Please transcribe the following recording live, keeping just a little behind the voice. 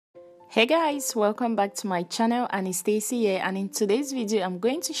Hey guys, welcome back to my channel, and it's Stacy here, and in today's video I'm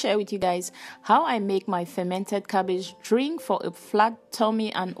going to share with you guys how I make my fermented cabbage drink for a flat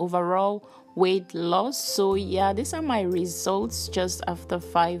tummy and overall weight loss. So yeah, these are my results just after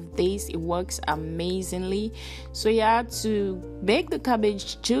 5 days. It works amazingly. So yeah, to make the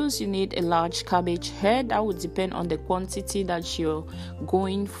cabbage juice you need a large cabbage head. That would depend on the quantity that you're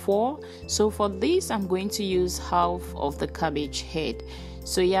going for. So for this I'm going to use half of the cabbage head.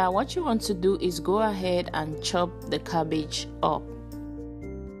 So yeah, what you want to do is go ahead and chop the cabbage up.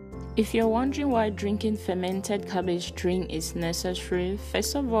 If you're wondering why drinking fermented cabbage drink is necessary,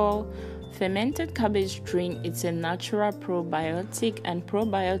 first of all, fermented cabbage drink is a natural probiotic, and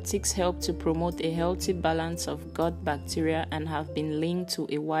probiotics help to promote a healthy balance of gut bacteria and have been linked to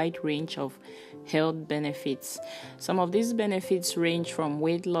a wide range of health benefits. Some of these benefits range from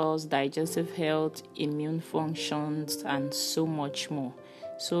weight loss, digestive health, immune functions, and so much more.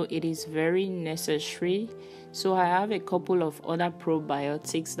 So it is very necessary. So I have a couple of other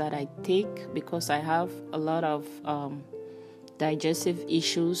probiotics that I take because I have a lot of digestive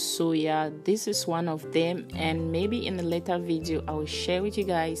issues. So yeah, this is one of them, and maybe in a later video I will share with you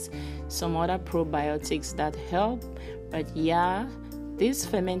guys some other probiotics that help. But yeah, this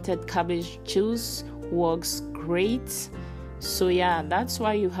fermented cabbage juice works great. So yeah, that's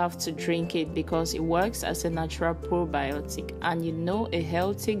why you have to drink it, because it works as a natural probiotic, and you know a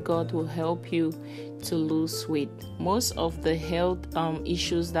healthy gut will help you to lose weight. Most of the health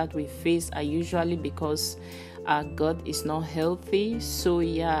issues that we face are usually because our gut is not healthy. So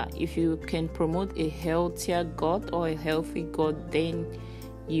yeah, if you can promote a healthier gut or a healthy gut, then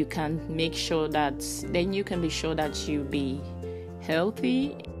you can make sure that you can be sure that you'll be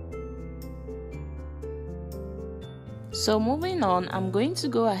healthy. So moving on, I'm going to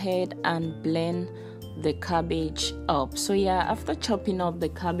go ahead and blend the cabbage up. So yeah, after chopping up the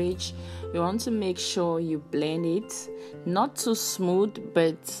cabbage, you want to make sure you blend it, not too smooth,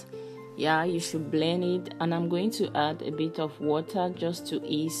 but yeah, you should blend it. And I'm going to add a bit of water just to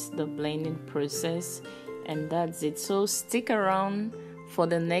ease the blending process, and that's it. So stick around for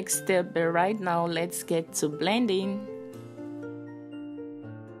the next step, but right now let's get to blending.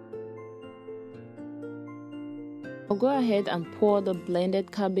 I'll go ahead and pour the blended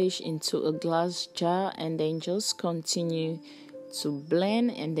cabbage into a glass jar, and then just continue to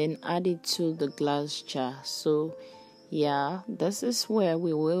blend and then add it to the glass jar. So yeah, this is where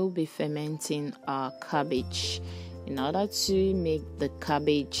we will be fermenting our cabbage in order to make the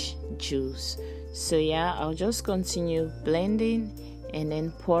cabbage juice. So yeah, I'll just continue blending and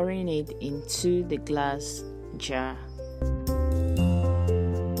then pouring it into the glass jar.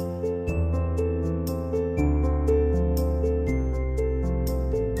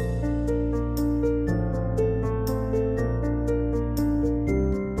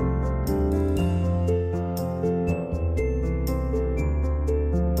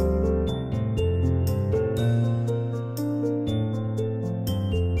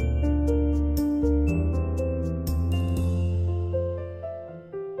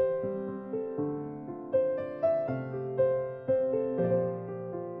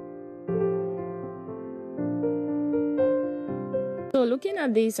 So looking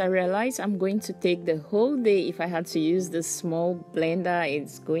at this, I realized I'm going to take the whole day. If I had to use the small blender,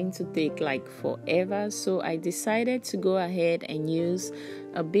 it's going to take like forever. So I decided to go ahead and use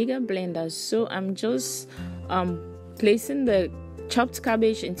a bigger blender. So I'm just placing the chopped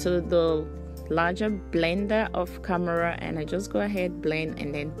cabbage into the larger blender off camera, and I just go ahead, blend,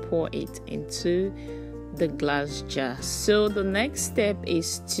 and then pour it into the glass jar. So the next step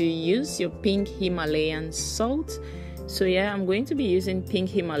is to use your pink Himalayan salt. So yeah, I'm going to be using pink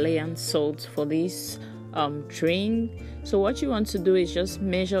Himalayan salt for this drink. So what you want to do is just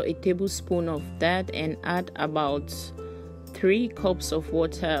measure a tablespoon of that and add about 3 cups of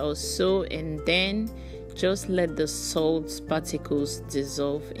water or so, and then just let the salt particles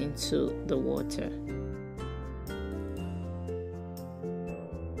dissolve into the water.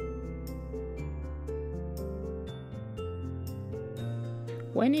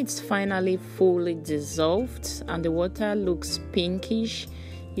 When it's finally fully dissolved and the water looks pinkish,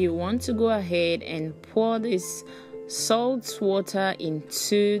 you want to go ahead and pour this salt water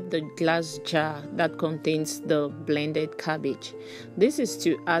into the glass jar that contains the blended cabbage. This is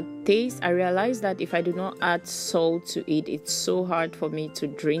to add taste. I realized that if I do not add salt to it, it's so hard for me to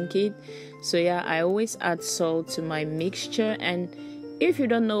drink it. So yeah, I always add salt to my mixture. And if you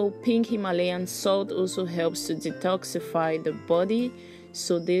don't know, pink Himalayan salt also helps to detoxify the body.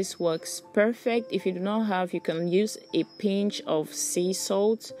 So this works perfect. If you do not have, you can use a pinch of sea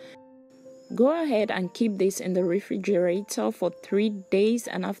salt. Go ahead and keep this in the refrigerator for 3 days,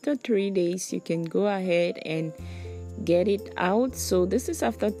 and after 3 days you can go ahead and get it out. So this is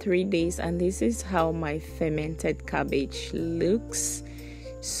after 3 days, and this is how my fermented cabbage looks.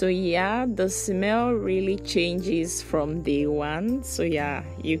 So yeah, the smell really changes from day one. So yeah,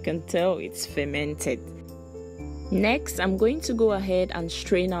 you can tell it's fermented. Next, I'm going to go ahead and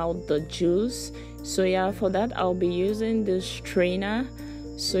strain out the juice. So yeah, for that I'll be using this strainer.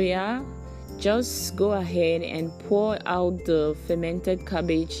 So yeah, just go ahead and pour out the fermented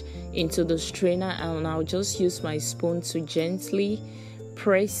cabbage into the strainer, and I'll just use my spoon to gently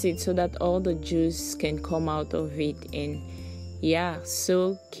press it so that all the juice can come out of it. And yeah,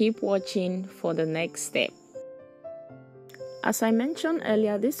 so keep watching for the next step. As I mentioned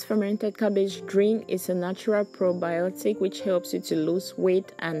earlier, this fermented cabbage drink is a natural probiotic which helps you to lose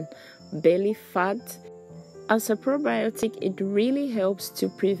weight and belly fat. As a probiotic, it really helps to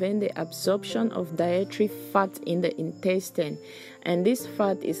prevent the absorption of dietary fat in the intestine, and this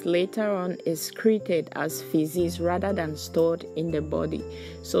fat is later on excreted as feces rather than stored in the body.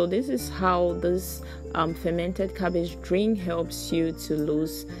 So this is how this fermented cabbage drink helps you to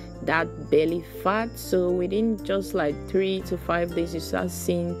lose that belly fat. So within just like 3 to 5 days you start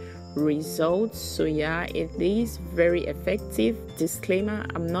seeing results. So yeah, it is very effective. Disclaimer,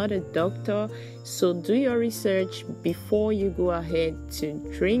 I'm not a doctor, so do your research before you go ahead to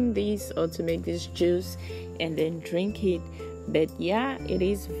drink this or to make this juice and then drink it. But yeah, it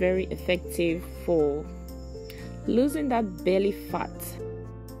is very effective for losing that belly fat.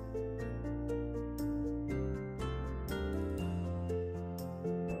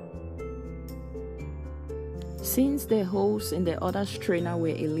 Since the holes in the other strainer were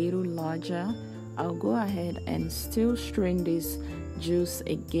a little larger, I'll go ahead and still strain this juice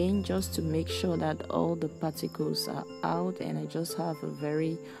again just to make sure that all the particles are out, and I just have a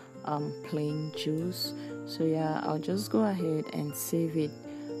very plain juice. So yeah, I'll just go ahead and save it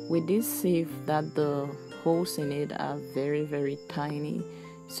with this sieve that the holes in it are very, very tiny,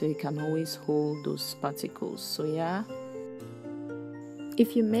 so you can always hold those particles. So yeah,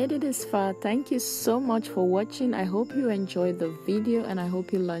 if you made it this far, thank you so much for watching. I hope you enjoyed the video, and I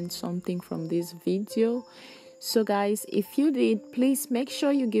hope you learned something from this video. So guys, if you did, please make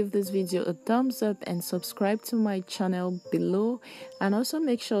sure you give this video a thumbs up and subscribe to my channel below, and also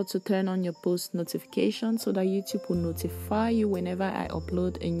make sure to turn on your post notifications so that YouTube will notify you whenever I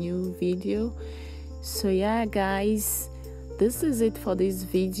upload a new video. So yeah guys, this is it for this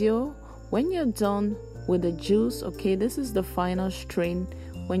video. When you're done with the juice, okay, this is the final strain.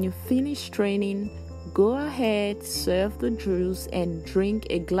 When you finish straining, go ahead, serve the juice and drink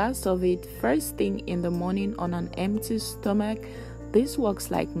a glass of it first thing in the morning on an empty stomach. This works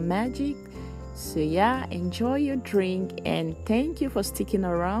like magic. So yeah, enjoy your drink, and thank you for sticking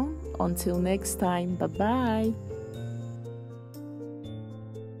around. Until next time, bye bye.